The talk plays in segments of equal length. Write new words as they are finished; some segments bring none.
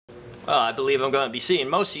Well, I believe I'm going to be seeing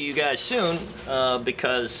most of you guys soon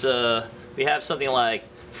because we have something like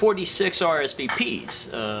 46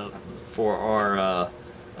 RSVPs for our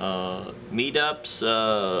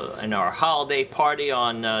meetups and our holiday party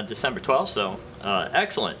on December 12th. So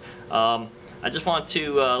excellent. I just want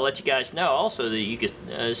to let you guys know also that you can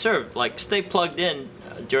stay plugged in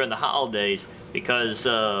during the holidays, because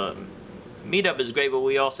meetup is great, but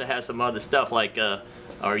we also have some other stuff like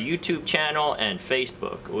our YouTube channel and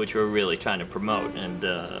Facebook, which we're really trying to promote, and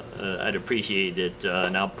I'd appreciate it.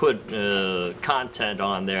 And I'll put content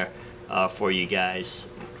on there for you guys,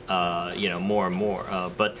 more and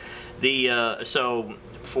more. But so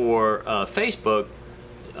for Facebook,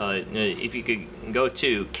 if you could go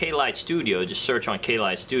to K-Light Studio, just search on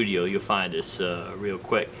K-Light Studio, you'll find us real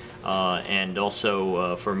quick. And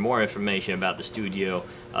also for more information about the studio,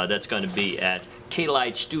 that's going to be at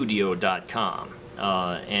klightstudio.com.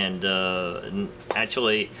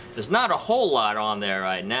 Actually, there's not a whole lot on there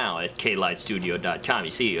right now at klightstudio.com.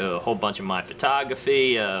 You see a whole bunch of my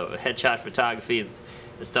photography, headshot photography, and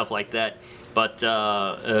stuff like that. But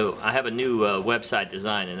I have a new website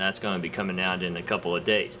design, and that's going to be coming out in a couple of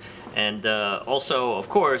days. And also, of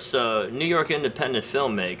course, New York independent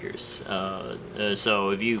filmmakers.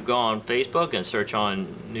 So if you go on Facebook and search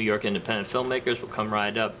on New York independent filmmakers, we'll come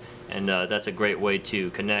right up. And that's a great way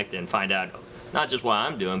to connect and find out not just what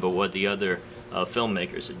I'm doing, but what the other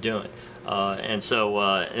filmmakers are doing. And so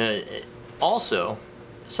also,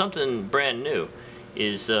 something brand new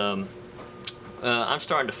is I'm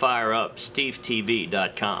starting to fire up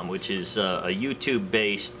SteveTV.com, which is a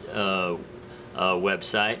YouTube-based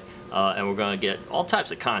website. And we're going to get all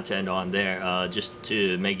types of content on there just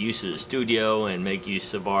to make use of the studio and make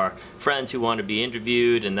use of our friends who want to be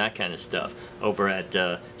interviewed and that kind of stuff over at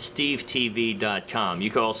SteveTV.com. You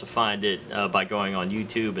can also find it by going on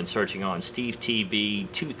YouTube and searching on SteveTV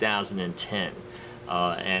 2010.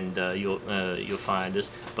 And you'll find us.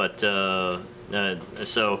 But so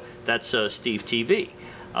that's SteveTV.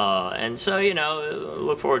 And so,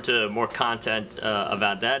 look forward to more content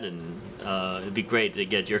about that, and it'd be great to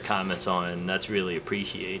get your comments on it, and that's really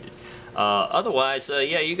appreciated. Otherwise,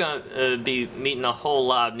 yeah, you're going to be meeting a whole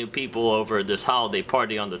lot of new people over this holiday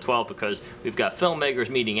party on the 12th, because we've got filmmakers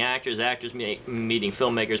meeting actors, actors meeting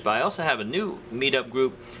filmmakers, but I also have a new meetup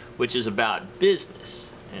group which is about business,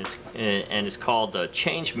 and it's called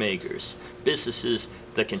Changemakers, businesses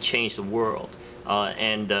that can change the world.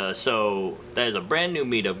 So that is a brand new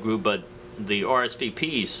meetup group, but the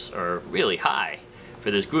RSVPs are really high for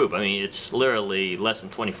this group. I mean, it's literally less than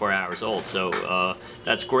 24 hours old, so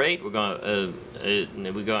that's great. We're gonna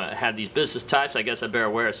have these business types. I guess I better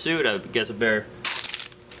wear a suit. I guess I better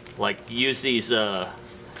use these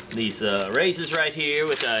razors right here,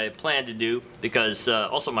 which I plan to do, because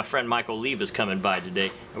also my friend Michael Leave is coming by today,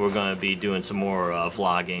 and we're going to be doing some more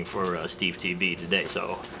vlogging for Steve TV today,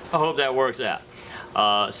 so I hope that works out.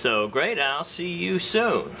 So great, I'll see you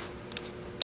soon.